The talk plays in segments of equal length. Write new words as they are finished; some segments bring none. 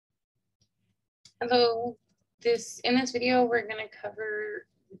Hello, in this video, we're going to cover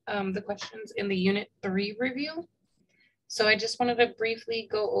the questions in the Unit 3 review. So I just wanted to briefly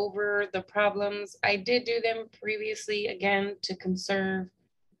go over the problems. I did do them previously, again, to conserve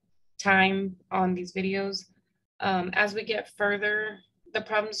time on these videos. As we get further, the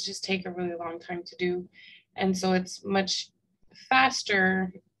problems just take a really long time to do. And so it's much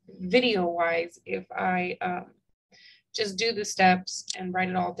faster video-wise if I just do the steps and write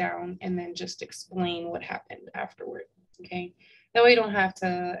it all down and then just explain what happened afterward, okay? That way you don't have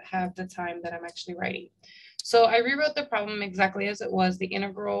to have the time that I'm actually writing. So I rewrote the problem exactly as it was, the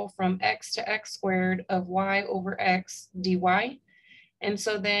integral from x to x squared of y over x dy. And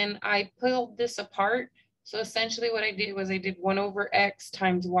so then I pulled this apart. So essentially what I did was I did 1 over x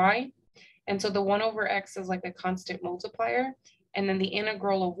times y. And so the 1 over x is like a constant multiplier. And then the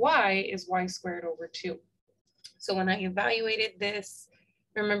integral of y is y squared over 2. So when I evaluated this,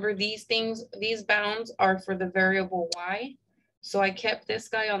 remember these bounds are for the variable y. So I kept this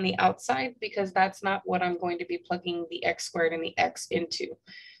guy on the outside because that's not what I'm going to be plugging the x squared and the x into.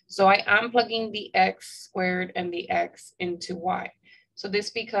 So I am plugging the x squared and the x into y. So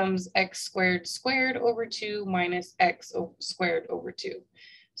this becomes x squared squared over 2 minus x squared over 2.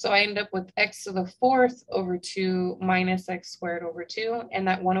 So I end up with x to the 4th over 2 minus x squared over 2, and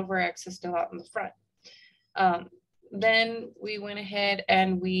that 1 over x is still out in the front. Then we went ahead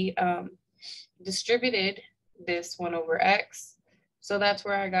and we distributed this 1 over x. So that's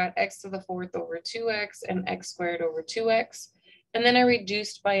where I got x to the 4th over 2x and x squared over 2x. And then I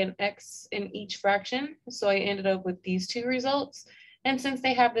reduced by an x in each fraction. So I ended up with these two results. And since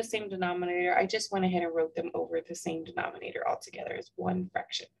they have the same denominator, I just went ahead and wrote them over the same denominator altogether as one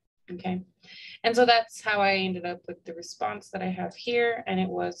fraction. Okay. And so that's how I ended up with the response that I have here, and it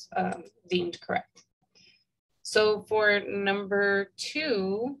was deemed correct. So for number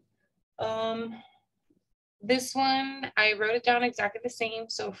 2, this one, I wrote it down exactly the same.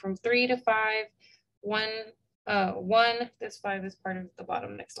 So from 3 to 5, 1, this 5 is part of the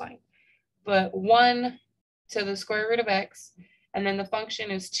bottom next line, but 1 to the square root of x, and then the function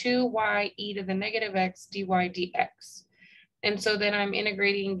is 2y e to the negative x dy dx. And so then I'm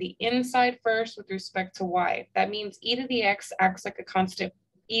integrating the inside first with respect to y. That means e to the x acts like a constant,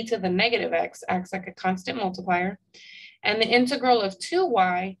 e to the negative x acts like a constant multiplier. And the integral of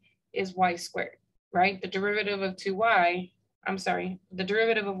 2y is y squared, right? The derivative of 2y, the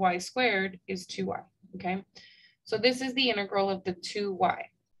derivative of y squared is 2y, okay? So this is the integral of the 2y.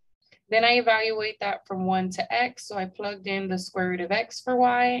 Then I evaluate that from 1 to x. So I plugged in the square root of x for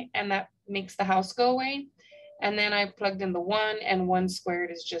y, and that makes the house go away. And then I plugged in the 1, and 1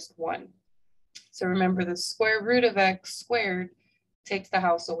 squared is just 1. So remember, the square root of x squared takes the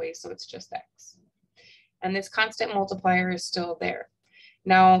house away, so it's just x. And this constant multiplier is still there.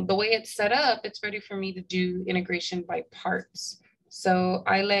 Now, the way it's set up, it's ready for me to do integration by parts. So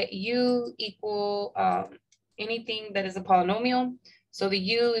I let u equal anything that is a polynomial. So the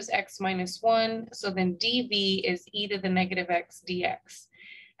u is x minus 1. So then dv is e to the negative x dx.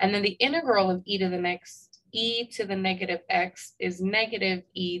 And then the integral of e to the negative x is negative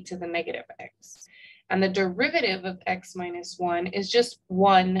e to the negative x. And the derivative of x minus 1 is just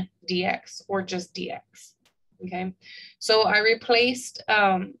 1 dx, or just dx, okay? So I replaced,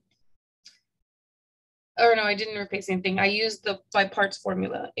 I didn't replace anything. I used the by parts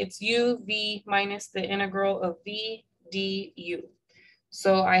formula. It's u v minus the integral of v du.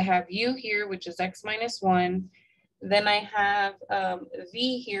 So I have u here, which is x minus 1. Then I have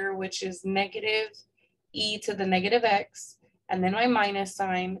v here, which is negative e to the negative x, and then my minus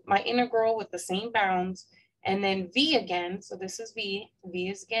sign, my integral with the same bounds, and then v again. So this is v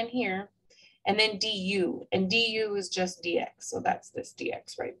is again here, and then du, and du is just dx. So that's this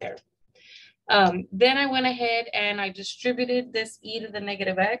dx right there. Then I went ahead and I distributed this e to the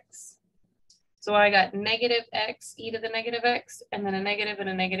negative x. So I got negative x e to the negative x, and then a negative and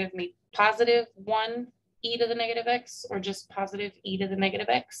a negative made positive 1 e to the negative x, or just positive e to the negative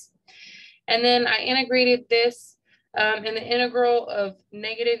x. And then I integrated this, and the integral of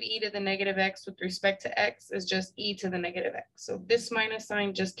negative e to the negative x with respect to x is just e to the negative x. So this minus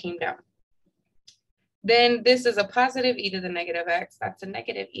sign just came down. Then this is a positive e to the negative x. That's a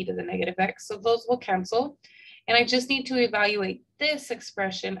negative e to the negative x. So those will cancel. And I just need to evaluate this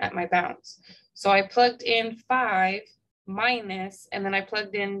expression at my bounds. So I plugged in 5 minus, and then I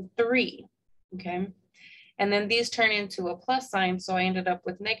plugged in 3, okay? And then these turn into a plus sign. So I ended up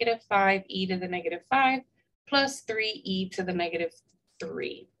with negative 5 e to the negative 5 plus 3 e to the negative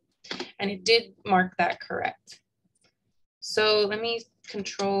 3. And it did mark that correct. So let me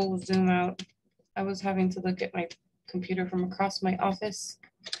control zoom out. I was having to look at my computer from across my office.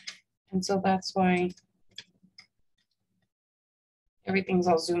 And so that's why everything's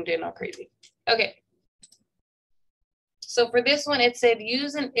all zoomed in all crazy. Okay. So for this one, it said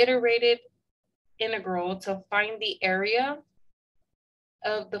use an iterated integral to find the area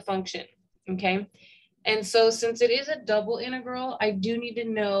of the function, okay? And so since it is a double integral, I do need to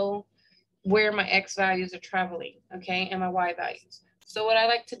know where my x values are traveling, okay, and my y values. So what I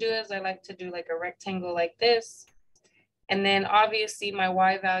like to do is I like to do like a rectangle like this. And then obviously my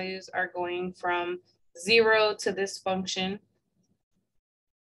y values are going from 0 to this function.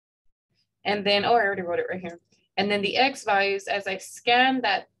 And then, oh, I already wrote it right here. And then the x values, as I scan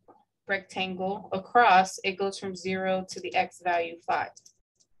that rectangle across, it goes from 0 to the x value 5.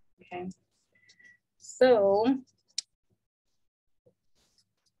 Okay. So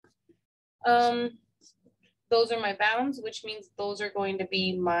those are my bounds, which means those are going to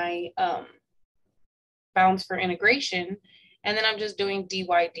be my bounds for integration. And then I'm just doing dy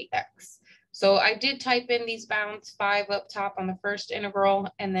dx. So I did type in these bounds, 5 up top on the first integral,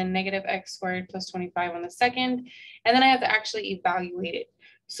 and then negative x squared plus 25 on the second. And then I have to actually evaluate it.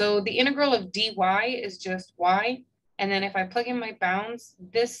 So the integral of dy is just y. And then if I plug in my bounds,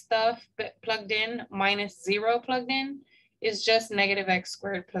 this stuff plugged in minus 0 plugged in is just negative x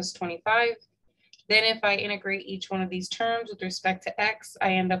squared plus 25. Then if I integrate each one of these terms with respect to x,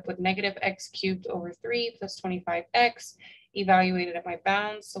 I end up with negative x cubed over 3 plus 25x evaluated at my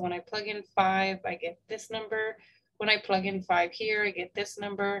bounds. So when I plug in 5, I get this number. When I plug in 5 here, I get this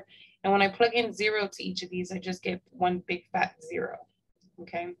number. And when I plug in 0 to each of these, I just get one big fat 0,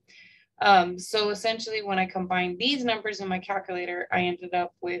 okay? So essentially when I combine these numbers in my calculator, I ended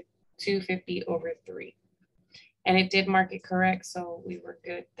up with 250 over 3. And it did mark it correct, so we were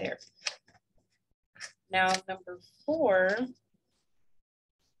good there. Now, number four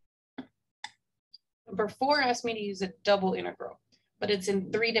asked me to use a double integral, but it's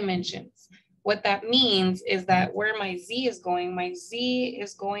in 3 dimensions. What that means is that where my z is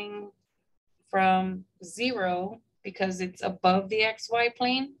going from 0, because it's above the xy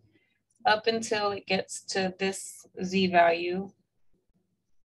plane, up until it gets to this z value,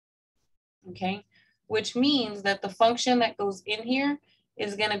 okay? Which means that the function that goes in here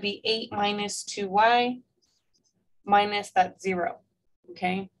is gonna be 8 minus 2y minus that 0,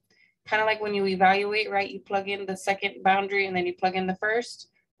 okay? Kind of like when you evaluate, right? You plug in the second boundary and then you plug in the first.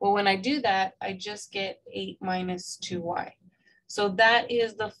 Well, when I do that, I just get 8 minus 2y. So that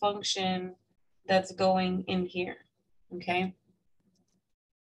is the function that's going in here, okay?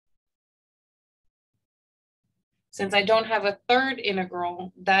 Since I don't have a third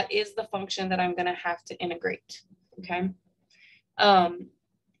integral, that is the function that I'm gonna have to integrate, okay?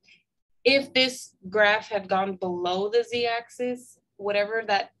 If this graph had gone below the z-axis, whatever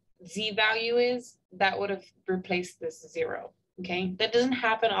that z value is, that would have replaced this 0, okay? That doesn't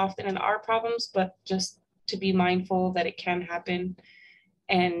happen often in our problems, but just to be mindful that it can happen,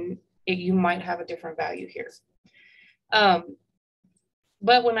 and you might have a different value here.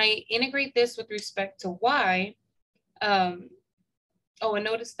 But when I integrate this with respect to y, oh, and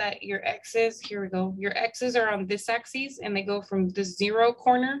notice that your x's, here we go, your x's are on this axis and they go from the 0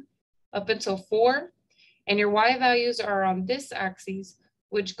 corner up until 4, and your y values are on this axis,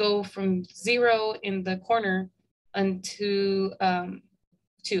 which go from 0 in the corner unto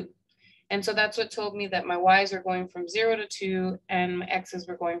 2. And so that's what told me that my y's are going from 0 to 2 and my x's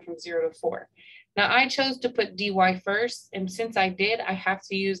were going from 0 to 4. Now I chose to put dy first, and since I did, I have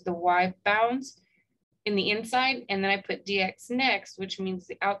to use the y bounds in the inside, and then I put dx next, which means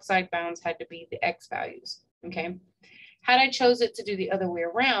the outside bounds had to be the x values, okay? Had I chose it to do the other way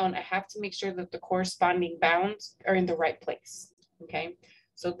around, I have to make sure that the corresponding bounds are in the right place, okay?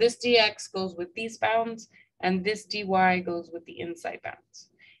 So this dx goes with these bounds, and this dy goes with the inside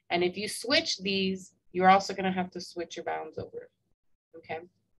bounds. And if you switch these, you're also gonna have to switch your bounds over, okay?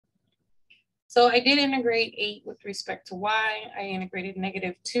 So I did integrate 8 with respect to y. I integrated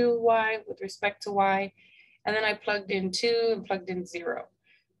negative 2y with respect to y. And then I plugged in 2 and plugged in 0.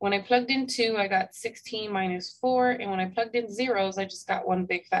 When I plugged in 2, I got 16 minus 4. And when I plugged in zeros, I just got one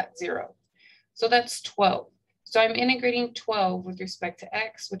big fat 0. So that's 12. So I'm integrating 12 with respect to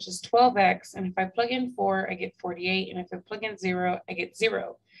x, which is 12x. And if I plug in 4, I get 48. And if I plug in 0, I get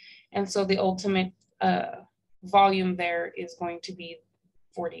 0. And so the ultimate volume there is going to be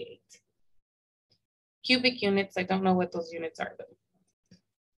 48. Cubic units, I don't know what those units are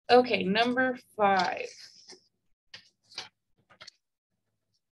though. Okay, number 5.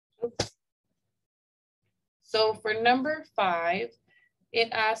 Oops. So for number 5, it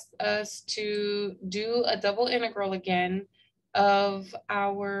asked us to do a double integral again of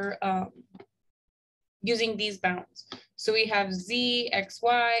our, using these bounds. So we have z,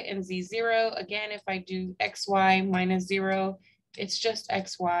 xy, and z0. Again, if I do xy minus 0, it's just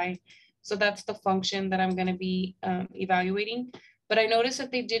xy. So that's the function that I'm going to be evaluating. But I noticed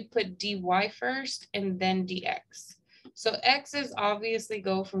that they did put dy first and then dx. So x's obviously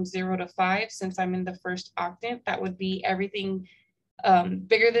go from 0 to 5 since I'm in the first octant. That would be everything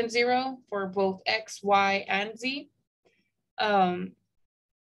bigger than 0 for both x, y, and z.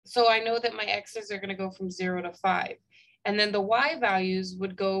 So I know that my x's are going to go from 0 to 5. And then the y values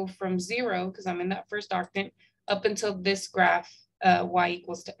would go from 0, because I'm in that first octant, up until this graph, y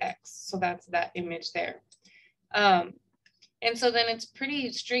equals to x. So that's that image there. And so then it's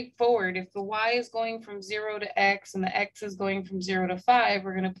pretty straightforward. If the y is going from 0 to x and the x is going from 0 to 5,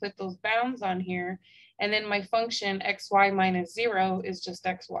 we're going to put those bounds on here. And then my function xy minus 0 is just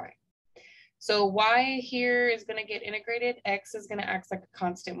xy. So y here is going to get integrated. X is going to act like a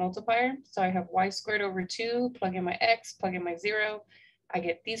constant multiplier. So I have y squared over 2, plug in my x, plug in my 0. I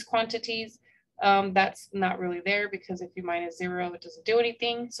get these quantities. That's not really there because if you minus 0, it doesn't do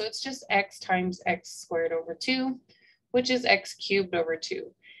anything. So it's just x times x squared over 2, which is x cubed over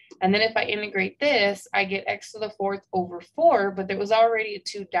 2. And then if I integrate this, I get x to the 4th over 4, but there was already a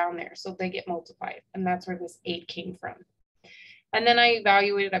 2 down there. So they get multiplied. And that's where this 8 came from. And then I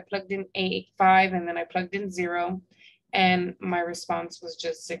evaluated, I plugged in 5, and then I plugged in 0. And my response was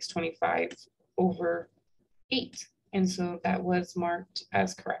just 625 over 8. And so that was marked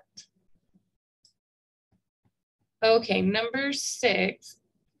as correct. Okay, number 6.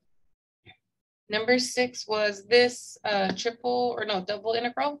 Number 6 was this double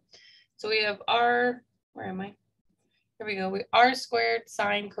integral. So we have r, where am I? Here we go, r squared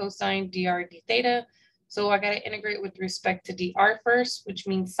sine cosine dr d theta. So I got to integrate with respect to dr first, which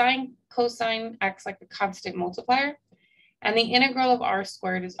means sine cosine acts like a constant multiplier. And the integral of r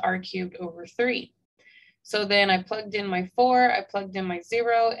squared is r cubed over 3. So then I plugged in my 4, I plugged in my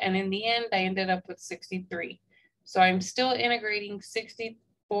 0, and in the end, I ended up with 63. So I'm still integrating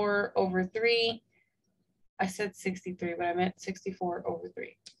 64 over 3. I said 63, but I meant 64 over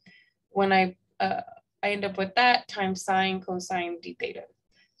 3. When I end up with that times sine cosine d theta.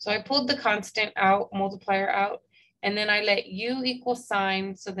 So I pulled the constant out, multiplier out, and then I let u equal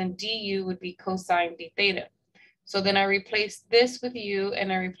sine, so then du would be cosine d theta. So then I replace this with u,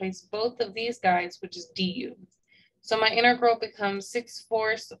 and I replace both of these guys, which is du. So my integral becomes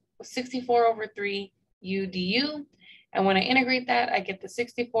 64 over 3 u du. And when I integrate that, I get the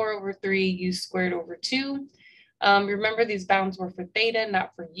 64 over 3 u squared over 2. Remember, these bounds were for theta,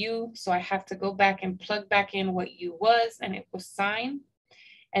 not for u. So I have to go back and plug back in what u was, and it was sine.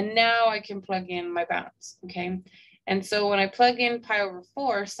 And now I can plug in my bounds, okay? And so when I plug in pi over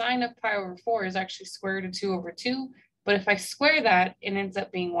 4, sine of pi over 4 is actually square root of 2 over 2. But if I square that, it ends up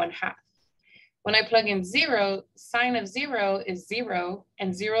being 1/2. When I plug in 0, sine of 0 is 0,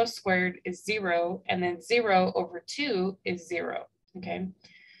 and 0 squared is 0, and then 0 over 2 is 0, okay?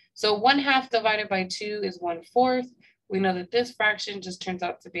 So 1/2 divided by 2 is 1/4. We know that this fraction just turns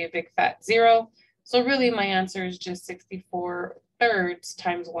out to be a big fat 0. So really my answer is just 64 thirds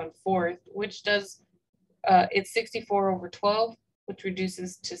times 1/4, which does, it's 64 over 12, which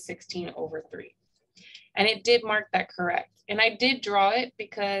reduces to 16 over 3. And it did mark that correct. And I did draw it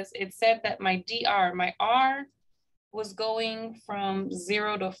because it said that my r was going from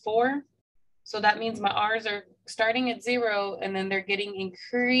 0 to 4. So that means my r's are starting at 0 and then they're getting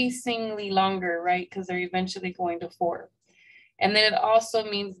increasingly longer, right? Because they're eventually going to 4. And then it also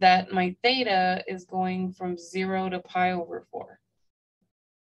means that my theta is going from 0 to pi over 4.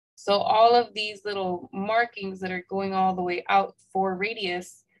 So all of these little markings that are going all the way out for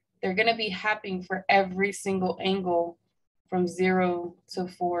radius, they're going to be happening for every single angle from 0 to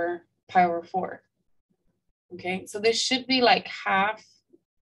 4 pi over 4. Okay, so this should be like half.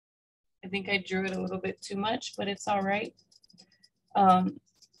 I think I drew it a little bit too much, but it's all right.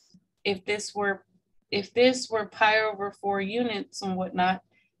 If this were pi over 4 units and whatnot,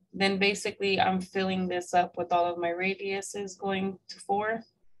 then basically I'm filling this up with all of my radiuses going to 4.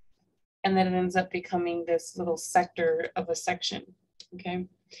 And then it ends up becoming this little sector of a section, okay?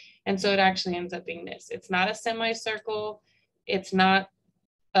 And so it actually ends up being this. It's not a semicircle. It's not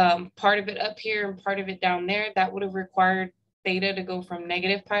part of it up here and part of it down there. That would have required theta to go from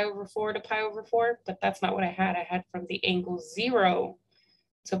negative pi over 4 to pi over 4, but that's not what I had. I had from the angle 0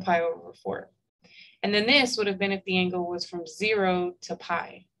 to pi over 4. And then this would have been if the angle was from 0 to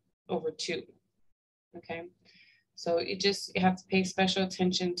pi over 2, okay? So you have to pay special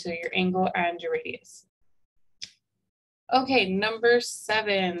attention to your angle and your radius. Okay, number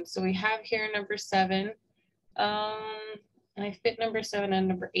 7. So we have here number 7. And I fit number 7 and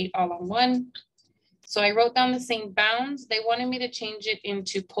number 8 all on one. So I wrote down the same bounds. They wanted me to change it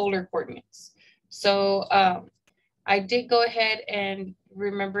into polar coordinates. So I did go ahead and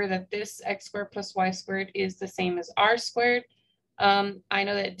remember that this x squared plus y squared is the same as r squared. I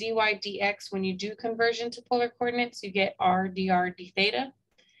know that dy dx, when you do conversion to polar coordinates, you get r dr d theta.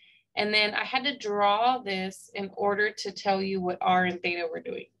 And then I had to draw this in order to tell you what r and theta were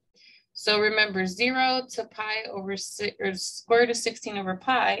doing. So remember, 0 to pi over or square root of 16 over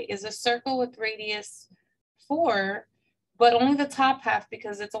pi is a circle with radius 4, but only the top half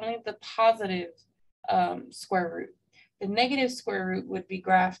because it's only the positive square root. The negative square root would be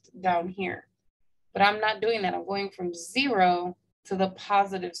graphed down here, but I'm not doing that. I'm going from 0 to the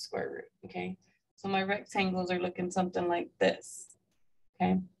positive square root, okay? So my rectangles are looking something like this,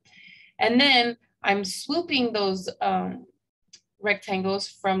 okay? And then I'm swooping those rectangles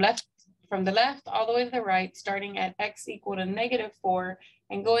from the left all the way to the right, starting at x equal to -4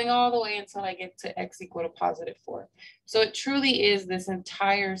 and going all the way until I get to x equal to +4. So it truly is this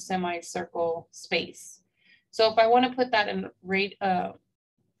entire semicircle space. So if I want to put that in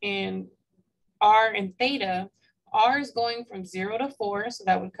r and theta, r is going from 0 to 4, so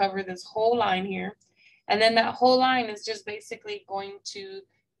that would cover this whole line here. And then that whole line is just basically going to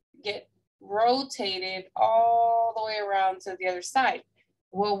get rotated all the way around to the other side.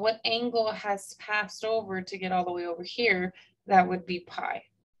 Well, what angle has passed over to get all the way over here? That would be pi,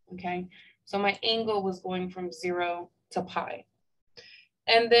 okay? So my angle was going from 0 to pi.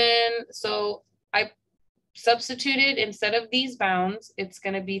 And then, so I substituted, instead of these bounds, it's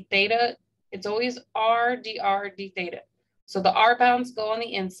gonna be theta. It's always r dr d theta. So the r bounds go on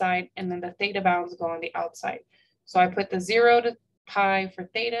the inside and then the theta bounds go on the outside. So I put the 0 to pi for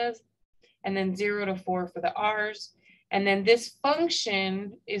thetas, and then 0 to 4 for the r's. And then this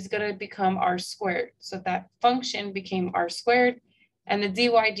function is going to become r squared. So that function became r squared, and the dy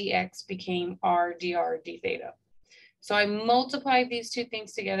dx became r dr d theta. So I multiplied these two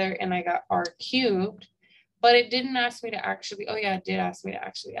things together and I got r cubed, but it didn't ask me to actually, oh yeah, it did ask me to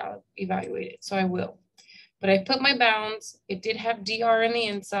actually evaluate it. So I will. But I put my bounds. It did have dr on the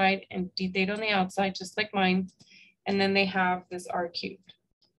inside and d theta on the outside, just like mine. And then they have this r cubed.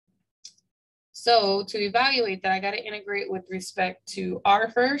 So to evaluate that, I got to integrate with respect to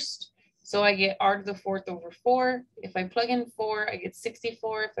r first. So I get r to the 4th over 4. If I plug in 4, I get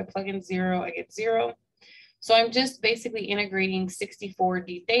 64. If I plug in 0, I get 0. So I'm just basically integrating 64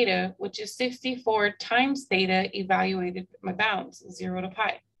 d theta, which is 64 times theta evaluated my bounds, 0 to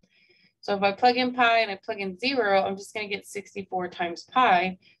pi. So if I plug in pi and I plug in 0, I'm just going to get 64 times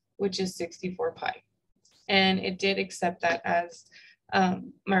pi, which is 64 pi. And it did accept that as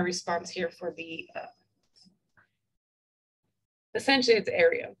my response here for the, essentially it's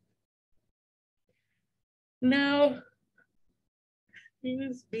area. Now,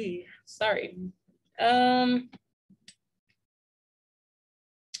 USB, sorry.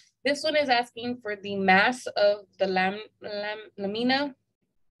 This one is asking for the mass of the lamina,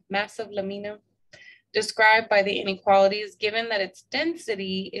 mass of lamina, described by the inequalities, given that its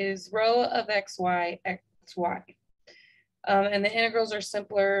density is rho of xy, xy. And the integrals are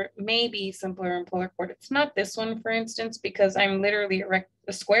simpler, maybe simpler in polar coordinates. Not this one, for instance, because I'm literally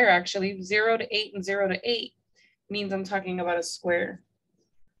a square, actually. 0 to 8 and 0 to 8 means I'm talking about a square.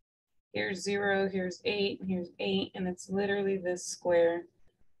 Here's 0, here's 8, here's 8, and it's literally this square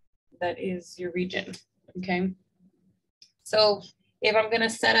that is your region, okay? So if I'm gonna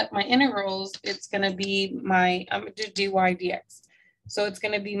set up my integrals, it's gonna be my, I'm gonna do dy dx. So it's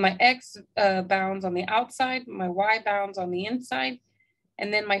going to be my x bounds on the outside, my y bounds on the inside,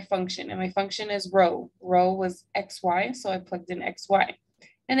 and then my function. And my function is rho. Rho was xy, so I plugged in xy.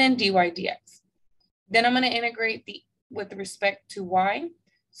 And then dy dx. Then I'm going to integrate with respect to y.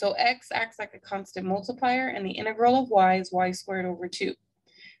 So x acts like a constant multiplier, and the integral of y is y squared over 2.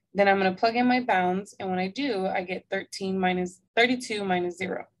 Then I'm going to plug in my bounds, and when I do, I get 32 minus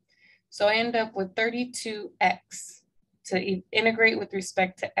 0. So I end up with 32x. To integrate with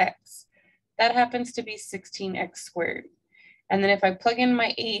respect to x. That happens to be 16x squared. And then if I plug in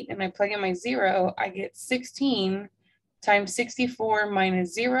my 8 and I plug in my 0, I get 16 times 64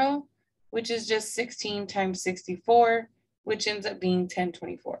 minus 0, which is just 16 times 64, which ends up being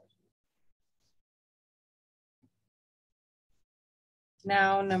 1024.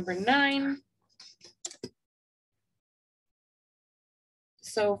 Now, number 9.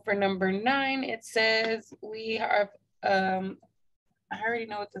 So for number 9, it says we are I already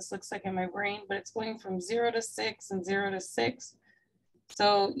know what this looks like in my brain, but it's going from 0 to 6 and 0 to 6.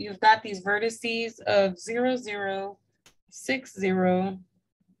 So you've got these vertices of 0, 0, 6, 0,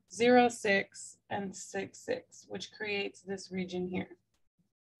 0, 6, and 6, 6, which creates this region here,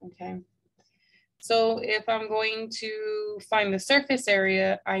 okay? So if I'm going to find the surface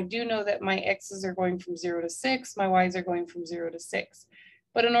area, I do know that my x's are going from 0 to 6, my y's are going from 0 to 6.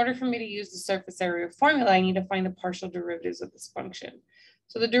 But in order for me to use the surface area formula, I need to find the partial derivatives of this function.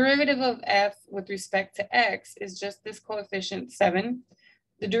 So the derivative of f with respect to x is just this coefficient 7.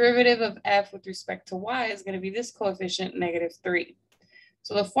 The derivative of f with respect to y is going to be this coefficient -3.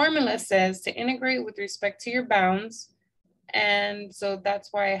 So the formula says to integrate with respect to your bounds. And so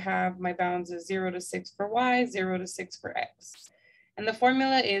that's why I have my bounds as 0 to 6 for y, 0 to 6 for x. And the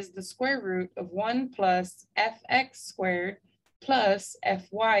formula is the square root of 1 plus fx squared plus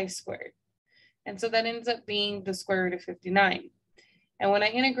fy squared. And so that ends up being the square root of 59. And when I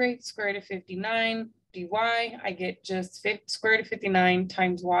integrate square root of 59 dy, I get just square root of 59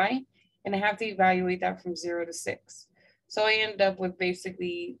 times y, and I have to evaluate that from 0 to 6. So I end up with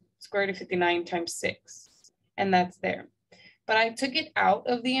basically square root of 59 times 6, and that's there. But I took it out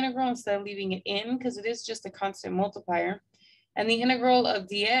of the integral instead of leaving it in because it is just a constant multiplier. And the integral of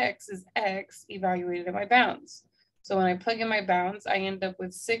dx is x evaluated at my bounds. So when I plug in my bounds, I end up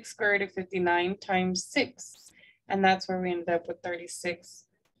with 6 square root of 59 times 6. And that's where we ended up with 36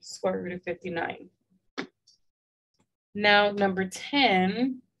 square root of 59. Now, number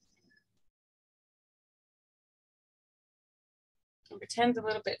 10. Number 10 is a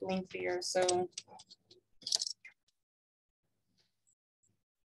little bit lengthier, so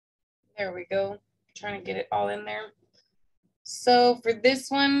there we go. Trying to get it all in there. So for this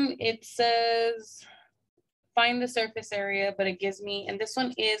one, it says find the surface area, but it gives me, and this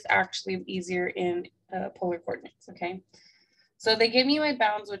one is actually easier in polar coordinates, okay? So they give me my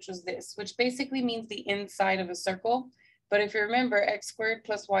bounds, which was this, which basically means the inside of a circle. But if you remember, x squared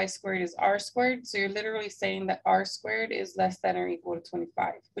plus y squared is r squared. So you're literally saying that r squared is less than or equal to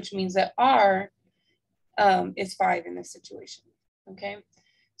 25, which means that r is 5 in this situation, okay?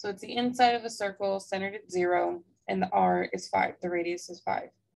 So it's the inside of a circle centered at 0, and the r is 5, the radius is 5.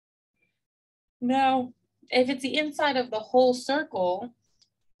 Now, if it's the inside of the whole circle,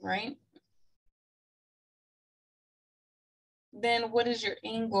 right? Then what is your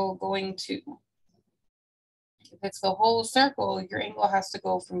angle going to? If it's the whole circle, your angle has to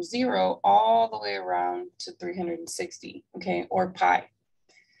go from 0 all the way around to 360, okay, or pi.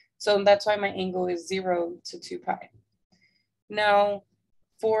 So that's why my angle is 0 to 2 pi. Now,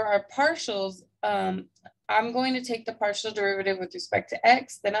 for our partials, I'm going to take the partial derivative with respect to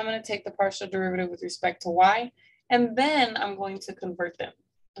x, then I'm going to take the partial derivative with respect to y, and then I'm going to convert them,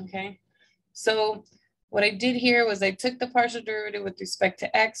 okay? So what I did here was I took the partial derivative with respect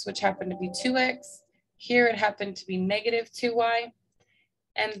to x, which happened to be 2x. Here it happened to be -2y.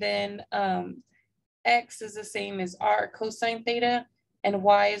 And then x is the same as r cosine theta, and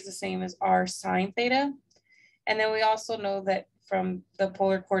y is the same as r sine theta. And then we also know that from the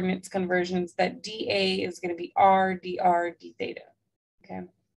polar coordinates conversions that dA is going to be r dr d theta, okay?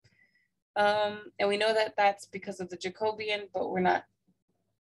 And we know that that's because of the Jacobian, but we're not,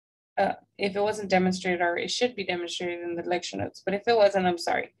 if it wasn't demonstrated already, it should be demonstrated in the lecture notes, but if it wasn't, I'm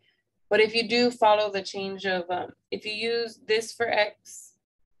sorry. But if you do follow the change of, if you use this for x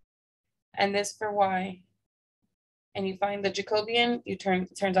and this for y, and you find the Jacobian, it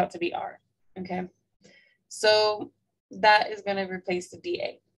turns out to be r, okay? So that is going to replace the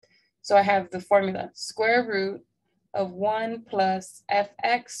dA. So I have the formula, square root of 1 plus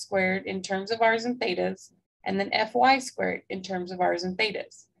fx squared in terms of r's and thetas, and then fy squared in terms of r's and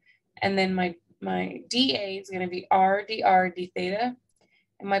thetas. And then my dA is going to be r dr d theta.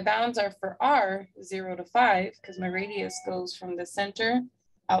 And my bounds are for r, 0 to 5, because my radius goes from the center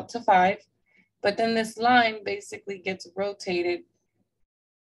out to 5. But then this line basically gets rotated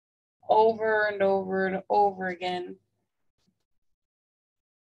over and over and over again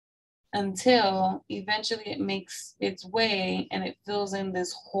until eventually it makes its way and it fills in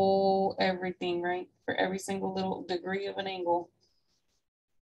this whole everything, right? For every single little degree of an angle,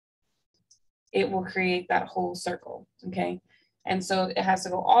 it will create that whole circle, okay? And so it has to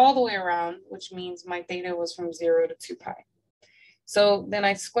go all the way around, which means my theta was from 0 to 2 pi. So then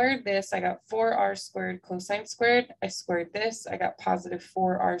I squared this, I got 4r squared cosine squared. I squared this, I got positive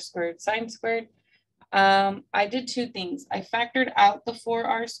 4r squared sine squared. I did two things. I factored out the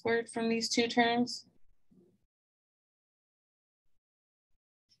 4r squared from these two terms.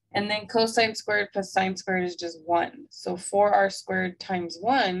 And then cosine squared plus sine squared is just 1. So 4r squared times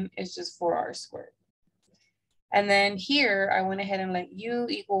 1 is just 4r squared. And then here, I went ahead and let u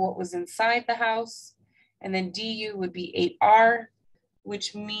equal what was inside the house. And then du would be 8r,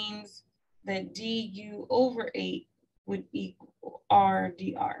 which means that du over 8 would equal r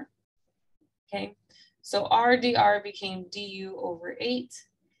dr. Okay, so r dr became du over 8.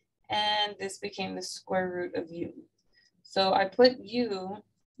 and this became the square root of u. So I put u,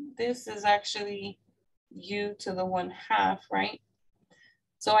 this is actually u to the 1/2, right?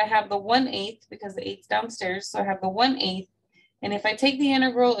 So I have the 1/8 because the 8's downstairs. So I have the 1/8. And if I take the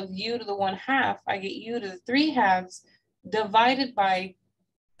integral of u to the 1/2, I get u to the 3/2 divided by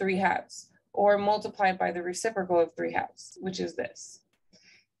 3/2, or multiplied by the reciprocal of 3/2, which is this.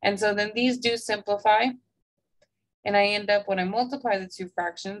 And so then these do simplify. And I end up, when I multiply the two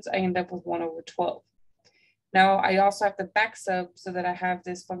fractions, I end up with 1/12. Now I also have to back sub so that I have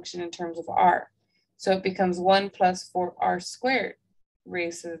this function in terms of r. So it becomes 1 plus 4r squared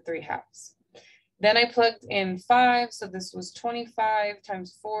raised to the 3/2. Then I plugged in 5. So this was 25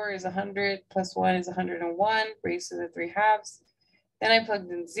 times 4 is 100 plus 1 is 101 raised to the 3/2. Then I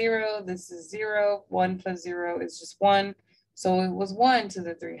plugged in 0. This is 0. 1 plus 0 is just 1. So it was 1 to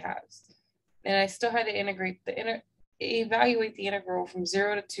the 3/2. And I still had to evaluate the integral from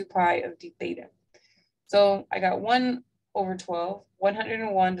 0 to 2 pi of d theta. So I got 1/12,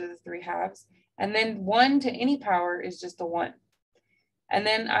 101 to the 3/2, and then 1 to any power is just a 1. And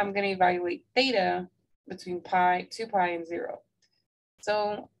then I'm going to evaluate theta between 2 pi and 0.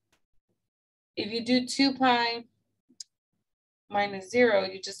 So if you do 2 pi minus 0,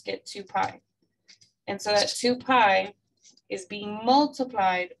 you just get 2 pi. And so that 2 pi is being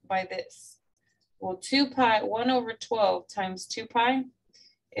multiplied by this. Well, 2 pi, 1/12 times 2 pi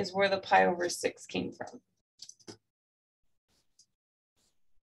is where the pi/6 came from.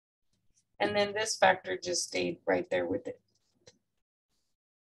 And then this factor just stayed right there with it.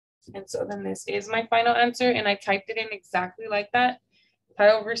 And so then this is my final answer, and I typed it in exactly like that.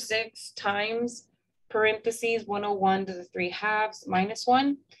 Pi/6 times parentheses 101 to the 3/2 minus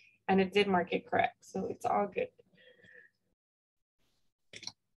 1, and it did mark it correct. So it's all good.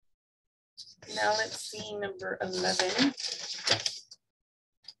 Now let's see number 11.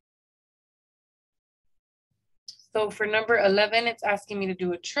 So for number 11, it's asking me to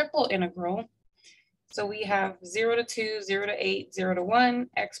do a triple integral. So we have 0 to 2, 0 to 8, 0 to 1,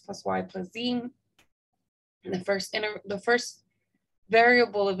 x plus y plus z. And the first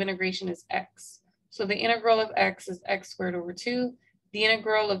variable of integration is x. So the integral of x is x squared over 2. The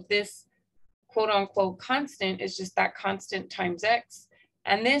integral of this quote unquote constant is just that constant times x.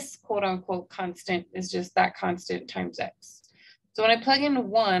 And this quote unquote constant is just that constant times x. So when I plug in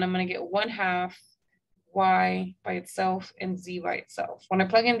 1, I'm going to get 1/2 y by itself and z by itself. When I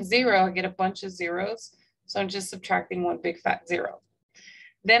plug in 0, I get a bunch of zeros. So I'm just subtracting one big fat 0.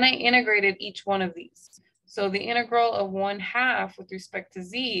 Then I integrated each one of these. So the integral of 1/2 with respect to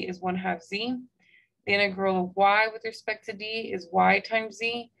z is 1/2 z. The integral of y with respect to d is y times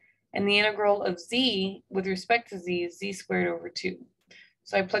z. And the integral of z with respect to z is z squared over 2.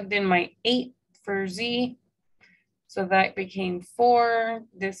 So I plugged in my 8 for z. So that became 4.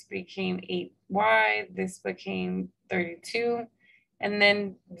 This became 8y. This became 32. And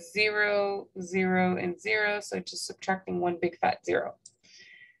then 0, 0, and 0. So just subtracting one big fat 0.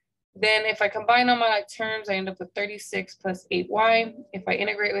 Then if I combine all my terms, I end up with 36 plus 8y. If I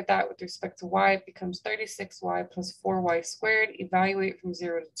integrate with that with respect to y, it becomes 36y plus 4y squared. Evaluate from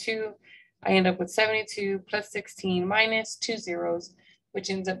 0 to 2. I end up with 72 plus 16 minus 2 zeros, which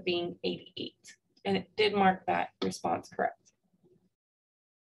ends up being 88. And it did mark that response correct.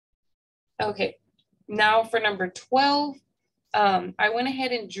 Okay, now for number 12, I went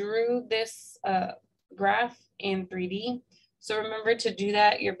ahead and drew this graph in 3D. So remember to do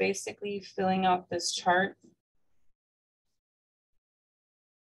that, you're basically filling out this chart.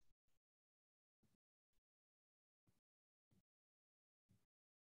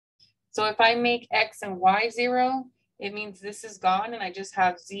 So if I make x and y 0, it means this is gone and I just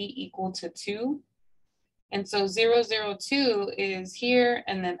have z equal to 2. And so 0, 0, 2 is here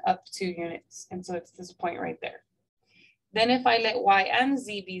and then up 2 units. And so it's this point right there. Then if I let y and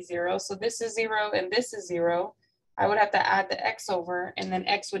z be 0, so this is 0 and this is 0, I would have to add the x over and then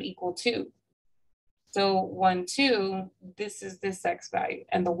x would equal 2. So 1, 2, this is this x value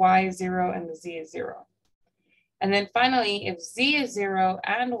and the y is 0 and the z is 0. And then finally, if z is 0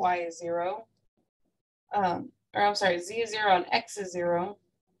 and y is 0, z is 0 and x is 0,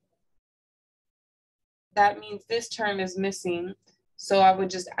 that means this term is missing. So I would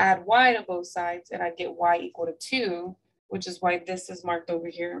just add y to both sides and I'd get y equal to 2, which is why this is marked over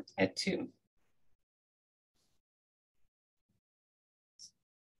here at 2.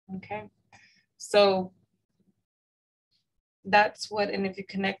 Okay, so that's what, and if you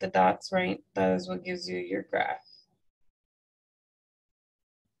connect the dots, right, that is what gives you your graph.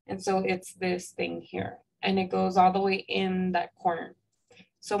 And so it's this thing here, and it goes all the way in that corner.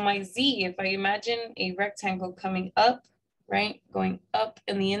 So my z, if I imagine a rectangle coming up, right? Going up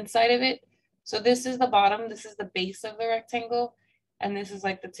in the inside of it. So this is the bottom, this is the base of the rectangle, and this is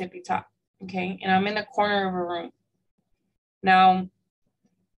like the tippy top, okay? And I'm in the corner of a room. Now,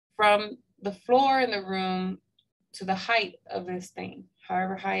 from the floor in the room to the height of this thing,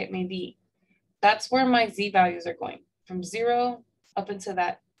 however high it may be, that's where my Z values are going, from 0 up into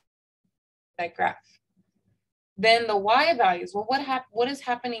that graph. Then the Y values, well, what is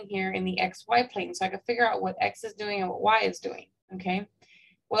happening here in the XY plane? So I can figure out what X is doing and what Y is doing, okay?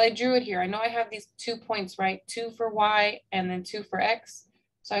 Well, I drew it here. I know I have these 2 points, right? 2 for Y and then 2 for X.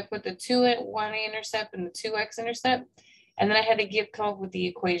 So I put the 2 at 1 intercept and the 2X intercept. And then I had to come up with the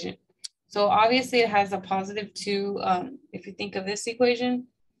equation. So obviously it has a positive 2. If you think of this equation,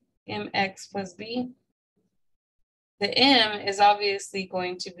 mx plus b, the m is obviously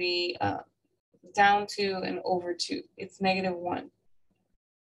going to be down 2 and over 2. It's -1.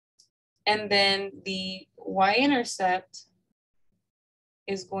 And then the y-intercept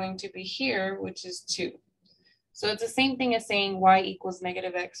is going to be here, which is 2. So it's the same thing as saying y equals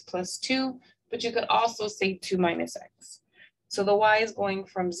 -x plus 2, but you could also say 2 minus x. So the y is going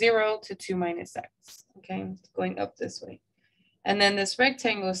from 0 to 2 minus x, okay? It's going up this way. And then this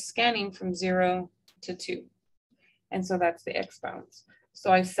rectangle is scanning from 0 to 2. And so that's the x bounds.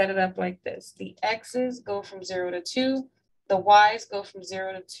 So I set it up like this. The x's go from 0 to 2. The y's go from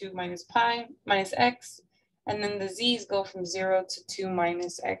 0 to 2 minus x. And then the z's go from 0 to 2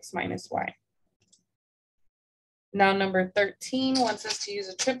 minus x minus y. Now number 13 wants us to use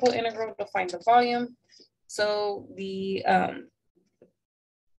a triple integral to find the volume. So it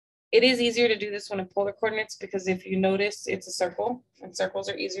is easier to do this one in polar coordinates because if you notice, it's a circle, and circles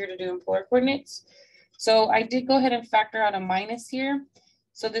are easier to do in polar coordinates. So I did go ahead and factor out a minus here.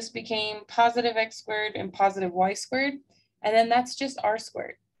 So this became positive x squared and positive y squared. And then that's just r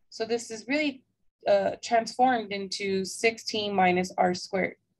squared. So this is really transformed into 16 minus r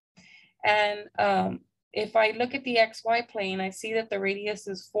squared. And if I look at the xy plane, I see that the radius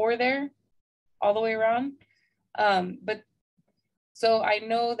is 4 there, all the way around. So I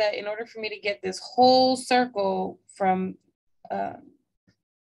know that in order for me to get this whole circle from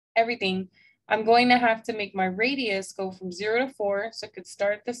everything, I'm going to have to make my radius go from 0 to 4. So it could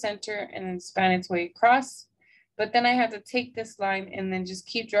start at the center and then span its way across. But then I have to take this line and then just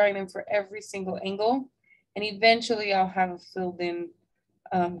keep drawing them for every single angle. And eventually I'll have a filled in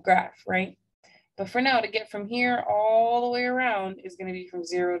graph, right? But for now, to get from here all the way around is going to be from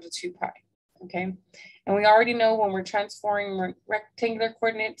 0 to 2 pi, okay? And we already know when we're transforming rectangular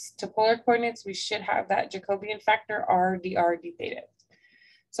coordinates to polar coordinates, we should have that Jacobian factor r dr d theta.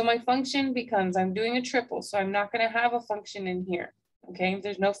 So my function becomes, I'm doing a triple, so I'm not going to have a function in here, okay?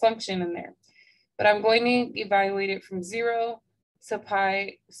 There's no function in there. But I'm going to evaluate it from 0 to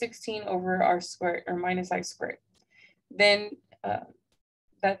pi 16 over r squared, or minus I squared. Then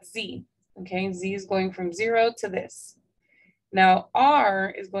that's z. Okay, z is going from 0 to this. Now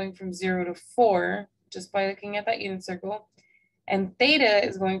r is going from 0 to 4, just by looking at that unit circle. And theta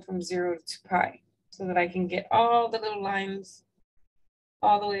is going from 0 to 2 pi, so that I can get all the little lines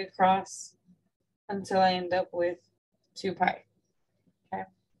all the way across until I end up with 2 pi. Okay,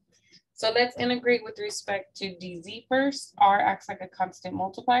 so let's integrate with respect to dz first. R acts like a constant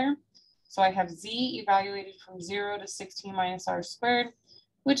multiplier. So I have z evaluated from 0 to 16 minus r squared,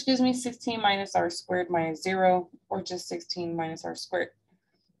 which gives me 16 minus r squared minus 0, or just 16 minus r squared.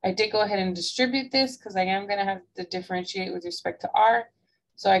 I did go ahead and distribute this because I am going to have to differentiate with respect to r.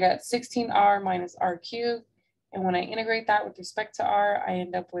 So I got 16r minus r cubed. And when I integrate that with respect to r, I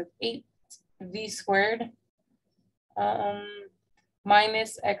end up with 8v squared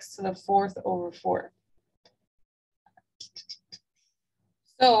minus x to the 4th over 4.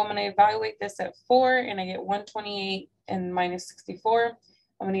 So I'm going to evaluate this at 4, and I get 128 and minus 64.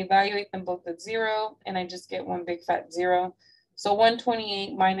 I'm going to evaluate them both at 0, and I just get one big fat 0. So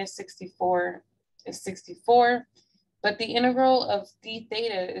 128 minus 64 is 64. But the integral of d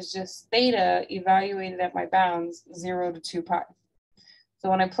theta is just theta evaluated at my bounds, 0 to 2 pi. So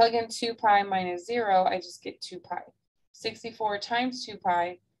when I plug in 2 pi minus 0, I just get 2 pi. 64 times 2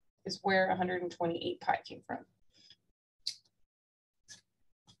 pi is where 128 pi came from.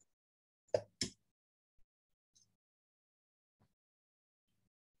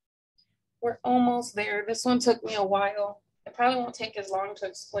 We're almost there. This one took me a while. It probably won't take as long to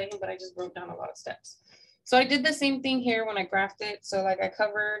explain, but I just wrote down a lot of steps. So I did the same thing here when I graphed it. So like I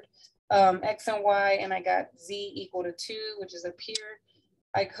covered x and y, and I got z equal to 2, which is up here.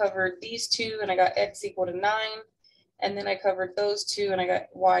 I covered these two, and I got x equal to 9. And then I covered those two, and I got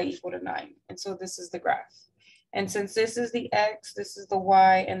y equal to 9. And so this is the graph. And since this is the X, this is the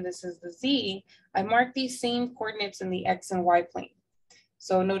Y, and this is the Z, I mark these same coordinates in the X and Y plane.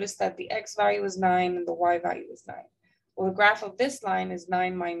 So notice that the X value is 9 and the Y value is 9. Well, the graph of this line is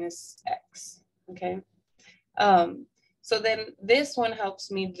 9 minus X, okay? So then this one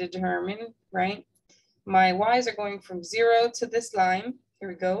helps me determine, right? My Y's are going from 0 to this line. Here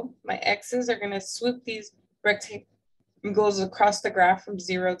we go. My X's are going to swoop these rectangles across the graph from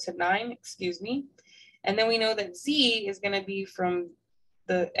 0 to 9, excuse me. And then we know that Z is going to be from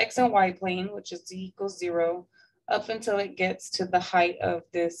the X and Y plane, which is Z equals 0, up until it gets to the height of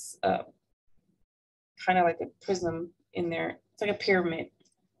this kind of like a prism in there. It's like a pyramid,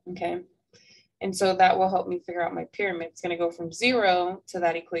 okay? And so that will help me figure out my pyramid. It's going to go from 0 to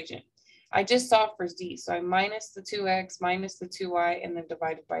that equation. I just solved for Z. So I minus the 2X minus the 2Y and then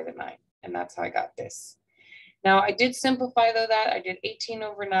divided by the 9. And that's how I got this. Now I did simplify though that. I did 18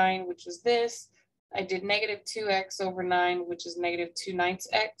 over 9, which was this. I did negative 2X over 9, which is negative 2/9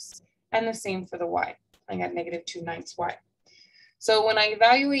 X. And the same for the Y. I got negative 2/9 Y. So when I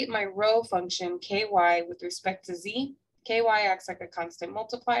evaluate my row function, ky, with respect to Z, ky acts like a constant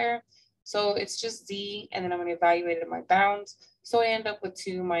multiplier. So it's just Z, and then I'm going to evaluate it in my bounds. So I end up with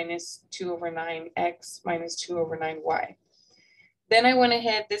 2 minus 2 over 9x minus 2 over 9y. Then I went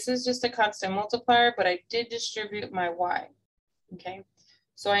ahead, this is just a constant multiplier, but I did distribute my y, okay?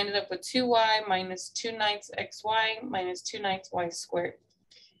 So I ended up with 2y minus 2/9 xy minus 2/9 y squared.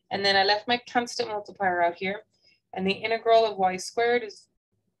 And then I left my constant multiplier out here, and the integral of y squared is,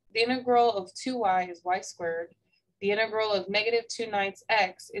 the integral of 2y is y squared. The integral of negative 2/9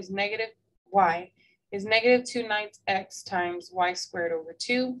 x is negative y, is negative 2/9 x times y squared over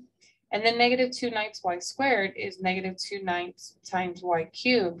 2. And then negative 2/9 y squared is negative 2/9 times y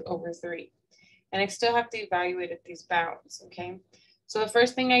cubed over 3. And I still have to evaluate at these bounds, okay? So the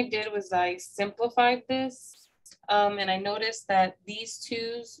first thing I did was I simplified this, and I noticed that these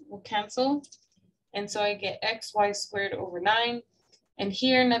 2's will cancel. And so I get xy squared over 9. And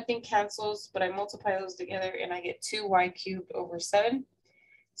here nothing cancels, but I multiply those together and I get 2y cubed over 7.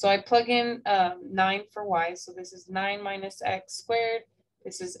 So I plug in 9 for y. So this is 9 minus x squared.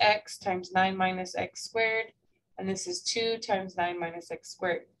 This is x times 9 minus x squared. And this is 2 times 9 minus x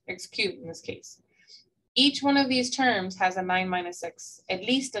squared, x cubed in this case. Each one of these terms has a 9 minus x, at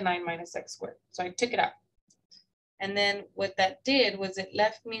least a 9 minus x squared. So I took it out. And then what that did was it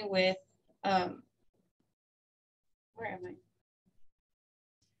left me with, where am I?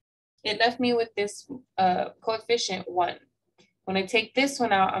 It left me with this coefficient 1. When I take this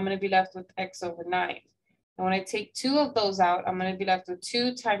one out, I'm going to be left with x over 9. And when I take 2 of those out, I'm going to be left with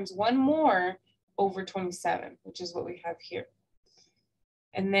 2 times 1 more over 27, which is what we have here.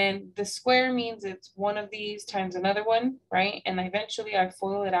 And then the square means it's one of these times another one, right? And eventually I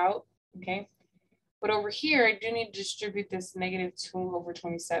FOIL it out, okay? But over here, I do need to distribute this negative 2 over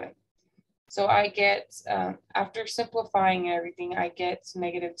 27. So I get, after simplifying everything, I get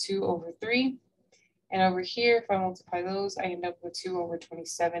negative 2 over 3. And over here, if I multiply those, I end up with 2 over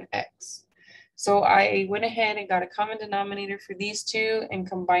 27x. So I went ahead and got a common denominator for these two and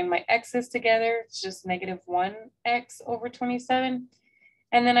combined my x's together. It's just negative 1x over 27.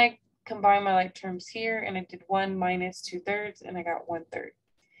 And then I combined my like terms here and I did 1 minus 2/3 and I got 1/3.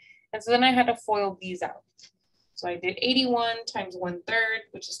 And so then I had to FOIL these out. So I did 81 times 1/3,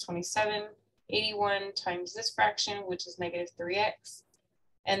 which is 27. 81 times this fraction, which is negative 3x.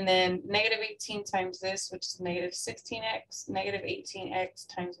 And then negative 18 times this, which is negative 16x, negative 18x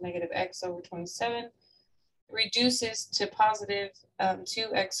times negative x over 27, reduces to positive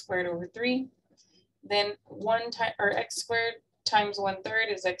 2x squared over 3. Then x squared times 1/3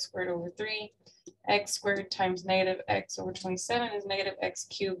 is x squared over 3. X squared times negative x over 27 is negative x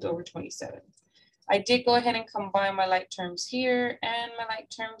cubed over 27. I did go ahead and combine my like terms here and my like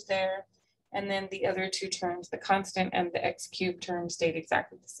terms there. And then the other two terms, the constant and the x cubed term, stayed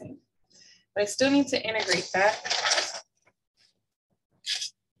exactly the same. But I still need to integrate that.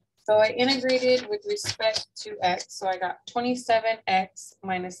 So I integrated with respect to x. So I got 27x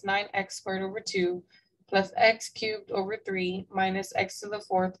minus 9x squared over 2 plus x cubed over 3 minus x to the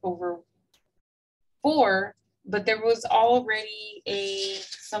 4th over 4. But there was already a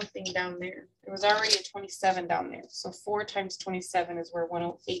something down there. There was already a 27 down there. So 4 times 27 is where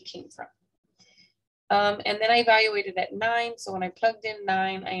 108 came from. And then I evaluated at 9. So when I plugged in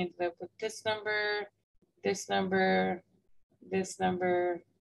 9, I ended up with this number, this number, this number,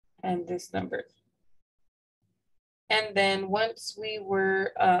 and this number. And then once we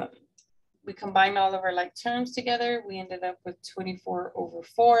were, we combined all of our like terms together, we ended up with 24 over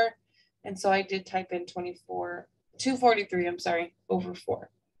 4. And so I did type in 243, I'm sorry, over 4,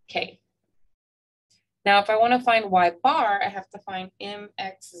 K. Now, if I want to find y bar, I have to find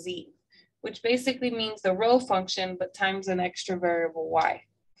mxz, which basically means the row function, but times an extra variable y.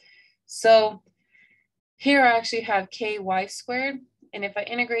 So here I actually have ky squared. And if I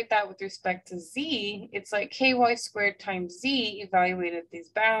integrate that with respect to z, it's like ky squared times z evaluated at these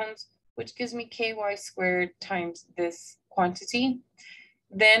bounds, which gives me ky squared times this quantity.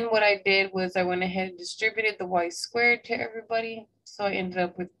 Then what I did was I went ahead and distributed the y squared to everybody. So I ended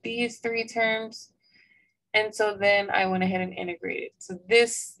up with these three terms. And so then I went ahead and integrated. So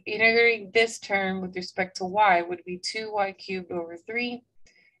this, integrating this term with respect to y would be 2y cubed over 3.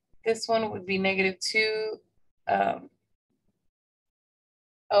 This one would be negative 2.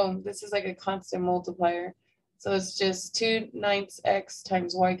 This is like a constant multiplier. So it's just 2/9 x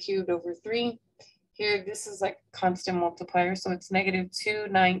times y cubed over 3. Here, this is like a constant multiplier. So it's negative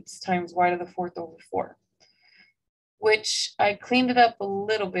 2/9 times y to the 4th over 4, which I cleaned it up a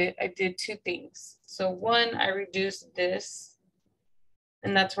little bit. I did two things. So one, I reduced this,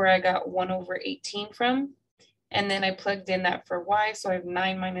 and that's where I got 1 over 18 from. And then I plugged in that for y. So I have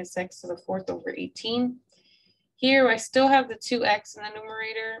 9 minus x to the 4th over 18. Here, I still have the 2x in the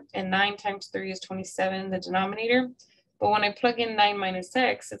numerator, and 9 times 3 is 27 in the denominator. But when I plug in 9 minus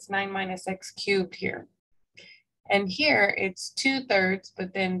x, it's 9 minus x cubed here. And here, it's 2/3,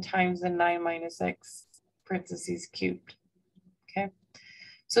 but then times the 9 minus x parentheses cubed. Okay.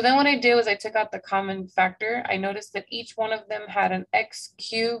 So then what I did was I took out the common factor. I noticed that each one of them had an x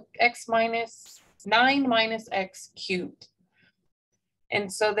cubed, 9 minus x cubed.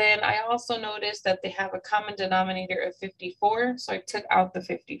 And so then I also noticed that they have a common denominator of 54. So I took out the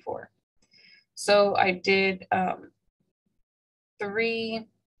 54. So I did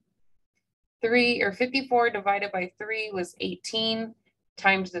 54 divided by 3 was 18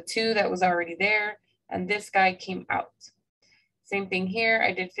 times the 2 that was already there. And this guy came out. Same thing here.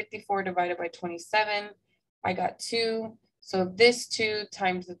 I did 54 divided by 27. I got 2. So this 2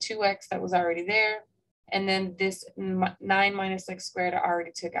 times the 2x that was already there. And then this 9 minus x squared I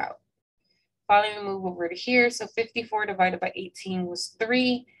already took out. Finally, we move over to here. So 54 divided by 18 was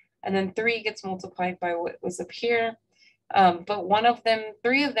 3. And then 3 gets multiplied by what was up here. But one of them,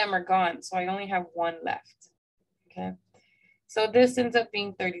 3 of them are gone. So I only have 1 left. Okay. So this ends up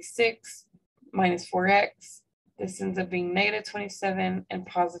being 36 minus 4x. This ends up being negative 27 and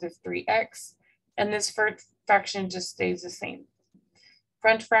positive 3x. And this first fraction just stays the same.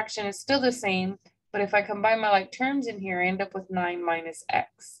 Front fraction is still the same, but if I combine my like terms in here, I end up with 9 minus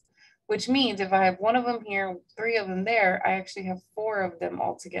x, which means if I have one of them here, 3 of them there, I actually have 4 of them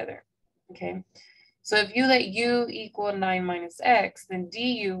all together. Okay. So if you let u equal 9 minus x, then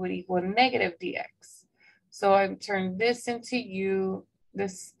du would equal negative dx. So I've turned this into u,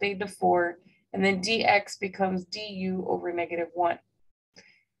 this stayed to 4, and then dx becomes du over negative 1.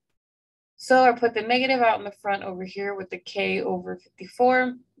 So I put the negative out in the front over here with the k over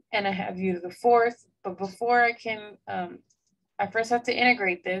 54, and I have u to the 4th. But before I can, I first have to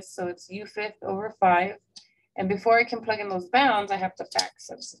integrate this. So it's u5 over 5. And before I can plug in those bounds, I have to back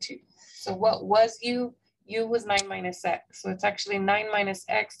substitute. So what was u? U was 9 minus x. So it's actually 9 minus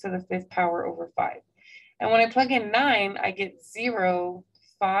x to the 5th power over 5. And when I plug in 9, I get 0.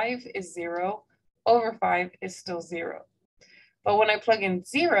 5 is 0. Over 5 is still 0. But when I plug in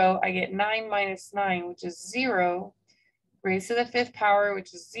 0, I get 9 minus 9, which is 0, raised to the 5th power,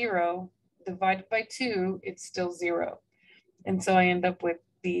 which is 0, divided by 2, it's still 0. And so I end up with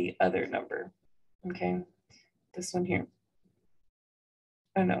the other number. Okay, this one here.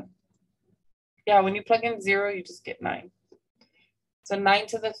 Oh no. Yeah, when you plug in 0, you just get 9. So 9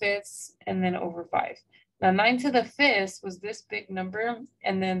 to the 5th and then over 5. Now 9 to the 5th was this big number,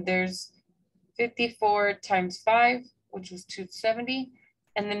 and then there's 54 times 5, which was 270,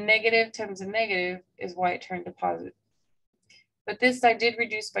 and the negative times the negative is why it turned to positive. But this I did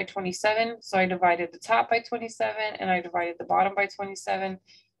reduce by 27, so I divided the top by 27, and I divided the bottom by 27,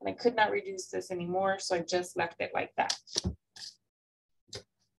 and I could not reduce this anymore, so I just left it like that.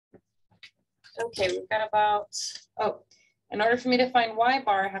 Okay, we've got about, in order for me to find y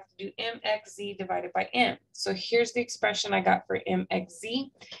bar, I have to do mxz divided by m. So here's the expression I got for mxz.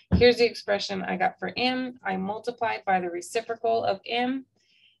 Here's the expression I got for m. I multiplied by the reciprocal of m,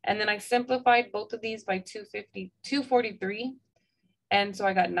 and then I simplified both of these by 243. And so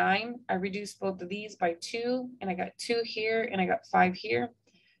I got 9. I reduced both of these by 2, and I got 2 here, and I got 5 here.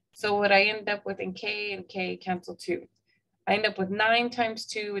 So what I end up with in k and k cancel 2. I end up with 9 times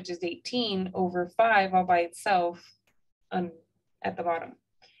 2, which is 18, over 5 all by itself at the bottom.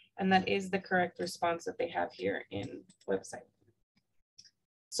 And that is the correct response that they have here in the website.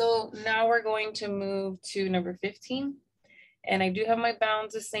 So now we're going to move to number 15. And I do have my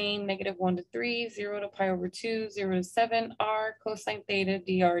bounds the same, -1 to 3, 0 to pi over 2, 0 to 7, r cosine theta,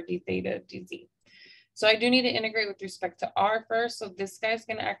 dr, d theta, dz. So I do need to integrate with respect to r first. So this guy's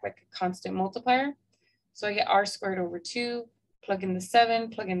going to act like a constant multiplier. So I get r squared over 2, plug in the 7,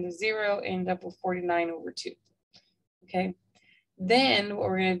 plug in the 0, end up with 49 over 2. Okay. Then what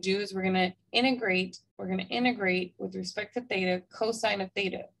we're going to do is we're going to integrate with respect to theta, cosine of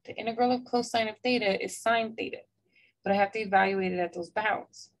theta. The integral of cosine of theta is sine theta, but I have to evaluate it at those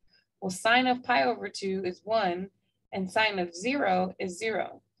bounds. Well, sine of pi over 2 is 1, and sine of 0 is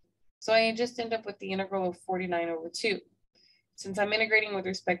 0. So I just end up with the integral of 49 over 2. Since I'm integrating with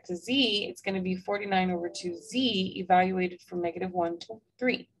respect to z, it's going to be 49 over 2z evaluated from -1 to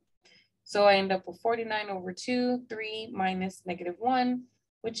 3. So I end up with 49 over 2, 3 minus -1,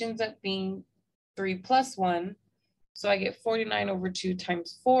 which ends up being 3 plus 1. So I get 49 over 2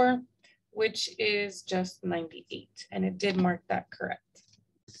 times 4, which is just 98. And it did mark that correct.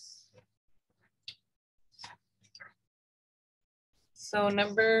 So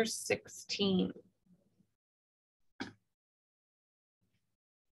number 16.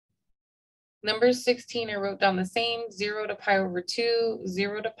 Number 16, I wrote down the same, 0 to pi over 2,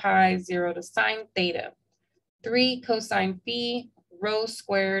 0 to pi, 0 to sine theta. 3 cosine phi, rho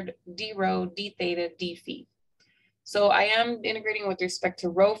squared, d rho, d theta, d phi. So I am integrating with respect to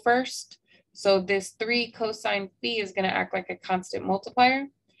rho first. So this 3 cosine phi is going to act like a constant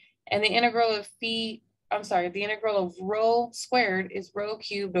multiplier. And the integral of the integral of rho squared is rho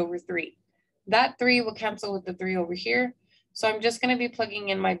cubed over 3. That 3 will cancel with the 3 over here. So I'm just going to be plugging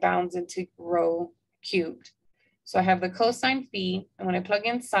in my bounds into rho cubed. So I have the cosine phi, and when I plug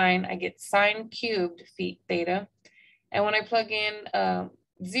in sine, I get sine cubed phi theta. And when I plug in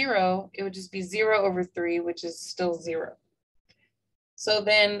 0, it would just be 0 over 3, which is still 0. So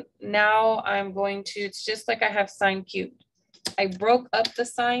then now I'm going to, it's just like I have sine cubed. I broke up the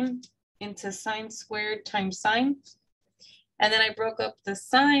sine into sine squared times sine. And then I broke up the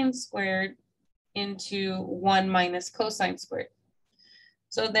sine squared into 1 minus cosine squared.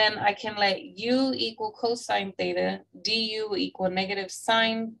 So then I can let u equal cosine theta, du equal negative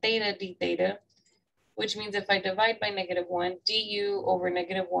sine theta d theta, which means if I divide by -1, du over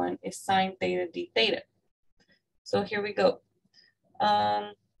 -1 is sine theta d theta. So here we go.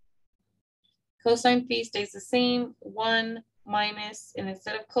 Cosine phi stays the same, 1 minus, and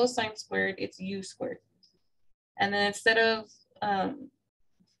instead of cosine squared, it's u squared. And then instead of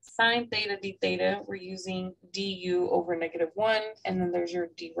sine theta d theta, we're using du over -1, and then there's your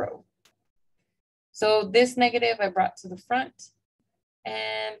d rho. So this negative I brought to the front,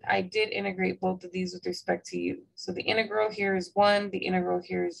 and I did integrate both of these with respect to u. So the integral here is 1, the integral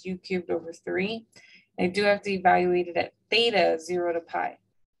here is u cubed over 3. I do have to evaluate it at theta 0 to pi.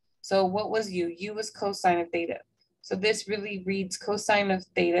 So what was u? U was cosine of theta. So this really reads cosine of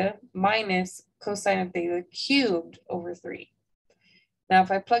theta minus cosine of theta cubed over 3. Now, if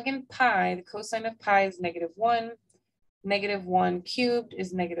I plug in pi, the cosine of pi is -1. -1 cubed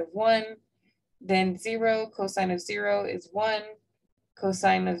is -1. Then 0, cosine of 0 is 1.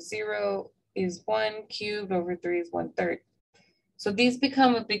 Cosine of 0 is 1. Cubed over 3 is 1/3. So these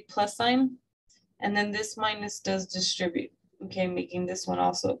become a big plus sign. And then this minus does distribute, okay, making this one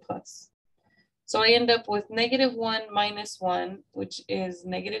also a plus. So I end up with -1 minus 1, which is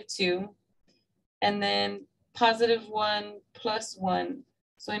 -2. And then +1 plus 1.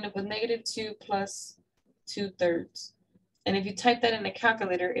 So I end up with -2 plus 2/3. And if you type that in a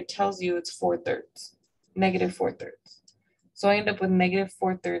calculator, it tells you it's 4/3, -4/3. So I end up with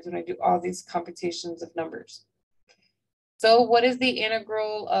 -4/3 when I do all these computations of numbers. So what is the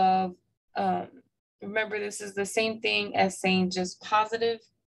integral of, remember this is the same thing as saying just positive.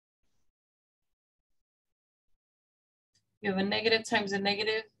 You have a negative times a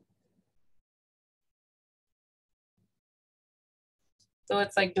negative. So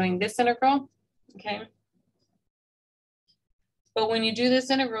it's like doing this integral, okay? But when you do this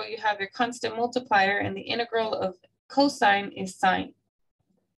integral, you have your constant multiplier, and the integral of cosine is sine.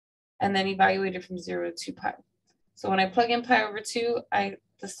 And then evaluate it from 0 to 2 pi. So when I plug in pi over 2,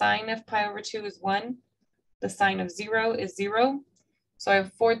 the sine of pi over 2 is 1. The sine of 0 is 0. So I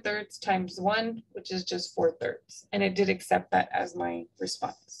have 4/3 times 1, which is just 4/3. And it did accept that as my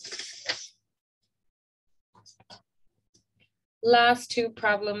response. Last two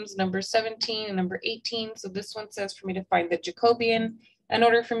problems, number 17 and number 18. So this one says for me to find the Jacobian. In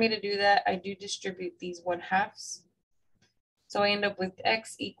order for me to do that, I do distribute these 1/2. So I end up with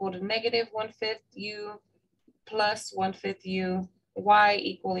x equal to -1/5 u plus 1/5 u, y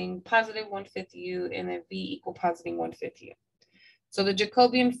equaling +1/5 u, and then v equal +1/5 u. So the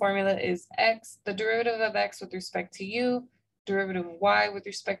Jacobian formula is x, the derivative of x with respect to u, derivative of y with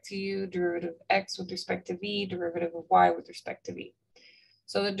respect to u, derivative of x with respect to v, derivative of y with respect to v.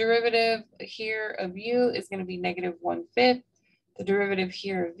 So the derivative here of u is going to be negative 1/5. The derivative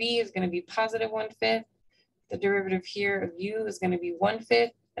here of v is going to be positive 1/5. The derivative here of u is going to be 1/5.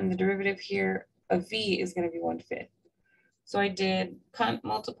 And the derivative here of v is going to be 1/5. So I did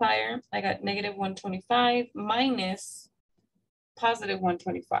multiplier. I got negative 125 minus positive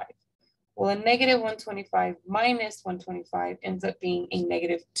 125. Well, a negative 125 minus 125 ends up being a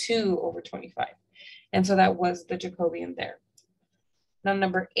negative 2/25. And so that was the Jacobian there. Now,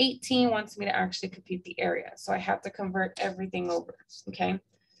 number 18 wants me to actually compute the area. So I have to convert everything over, okay?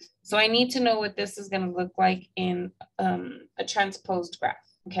 So I need to know what this is going to look like in a transposed graph,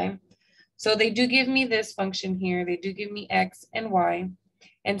 okay? So they do give me this function here. They do give me x and y.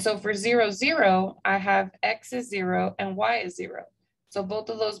 And so for 0, 0, I have x is 0 and y is 0. So both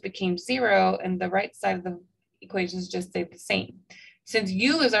of those became 0 and the right side of the equations just stayed the same. Since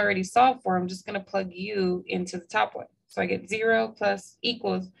u is already solved for, I'm just going to plug u into the top one. So I get 0 plus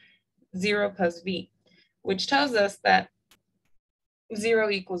equals 0 plus v, which tells us that 0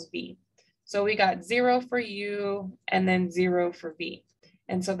 equals v. So we got 0 for u and then 0 for v.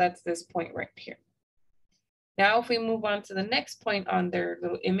 And so that's this point right here. Now, if we move on to the next point on their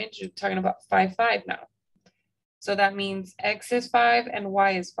little image, you're talking about 5, 5 now. So that means x is 5 and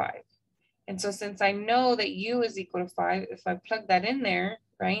y is 5. And so since I know that u is equal to 5, if I plug that in there,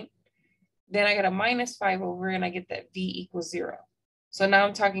 right, then I get a minus 5 over and I get that v equals 0. So now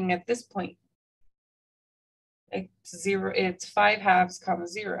I'm talking at this point. It's 5 halves comma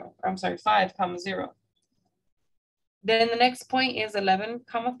 0. Or I'm sorry, 5 comma 0. Then the next point is 11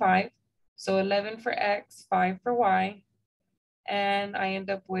 comma 5. So 11 for x, 5 for y. And I end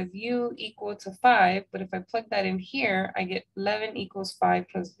up with u equal to 5. But if I plug that in here, I get 11 equals 5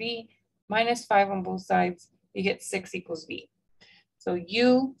 plus v minus 5 on both sides. You get 6 equals v. So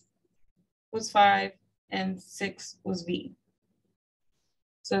u was 5 and 6 was v.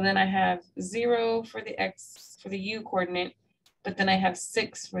 So then I have 0 for the x, for the u coordinate, but then I have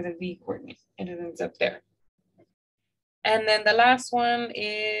 6 for the v coordinate. And it ends up there. And then the last one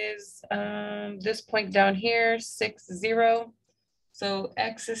is this point down here, 6, 0. So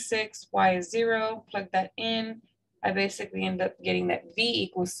x is 6, y is 0. Plug that in. I basically end up getting that v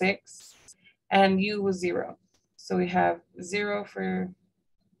equals 6 and u was 0. So we have 0 for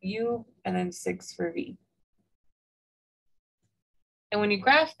u and then 6 for v. And when you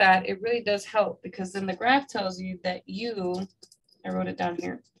graph that, it really does help because then the graph tells you that u, I wrote it down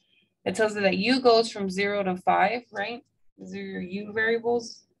here. It tells you that u goes from 0 to 5, right? These are your u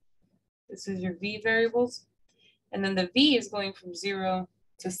variables. This is your v variables. And then the v is going from 0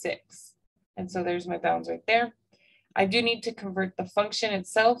 to 6. And so there's my bounds right there. I do need to convert the function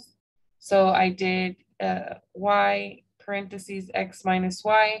itself. So I did y parentheses x minus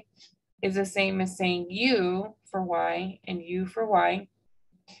y is the same as saying u for y and u for y.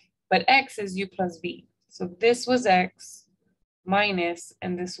 But x is u plus v. So this was x minus,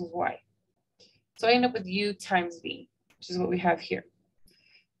 and this was y. So I end up with u times v, which is what we have here.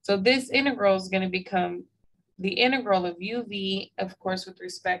 So this integral is going to become the integral of uv, of course, with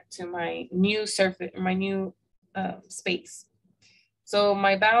respect to my new surface, my new space. So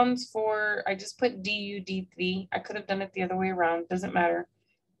my bounds for, I just put du dv. I could have done it the other way around, doesn't matter.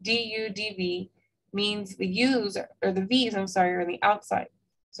 Du dv means the u's, or the v's, I'm sorry, are on the outside.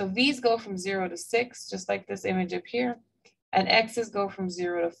 So v's go from 0 to 6, just like this image up here, and x's go from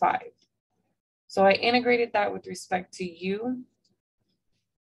 0 to 5. So I integrated that with respect to u.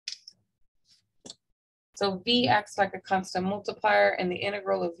 So v acts like a constant multiplier, and the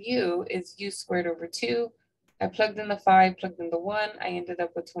integral of u is u squared over 2. I plugged in the 5, plugged in the 1. I ended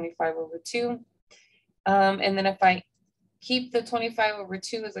up with 25 over 2. And then if I keep the 25 over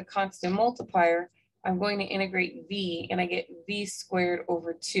 2 as a constant multiplier, I'm going to integrate v, and I get v squared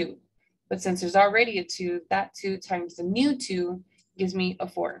over 2. But since there's already a 2, that 2 times the new 2 gives me a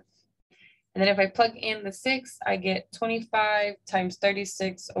 4. And then if I plug in the 6, I get 25 times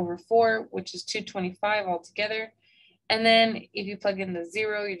 36 over 4, which is 225 altogether. And then if you plug in the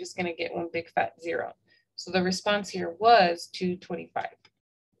 0, you're just going to get one big fat 0. So the response here was 225.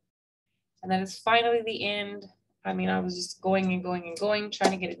 And that is finally the end. I mean, I was just going and going and going,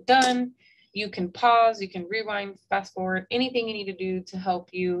 trying to get it done. You can pause, you can rewind, fast forward, anything you need to do to help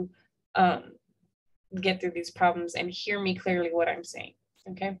you get through these problems and hear me clearly what I'm saying,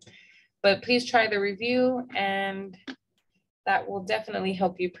 okay? But please try the review, and that will definitely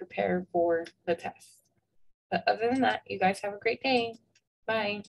help you prepare for the test. But other than that, you guys have a great day. Bye.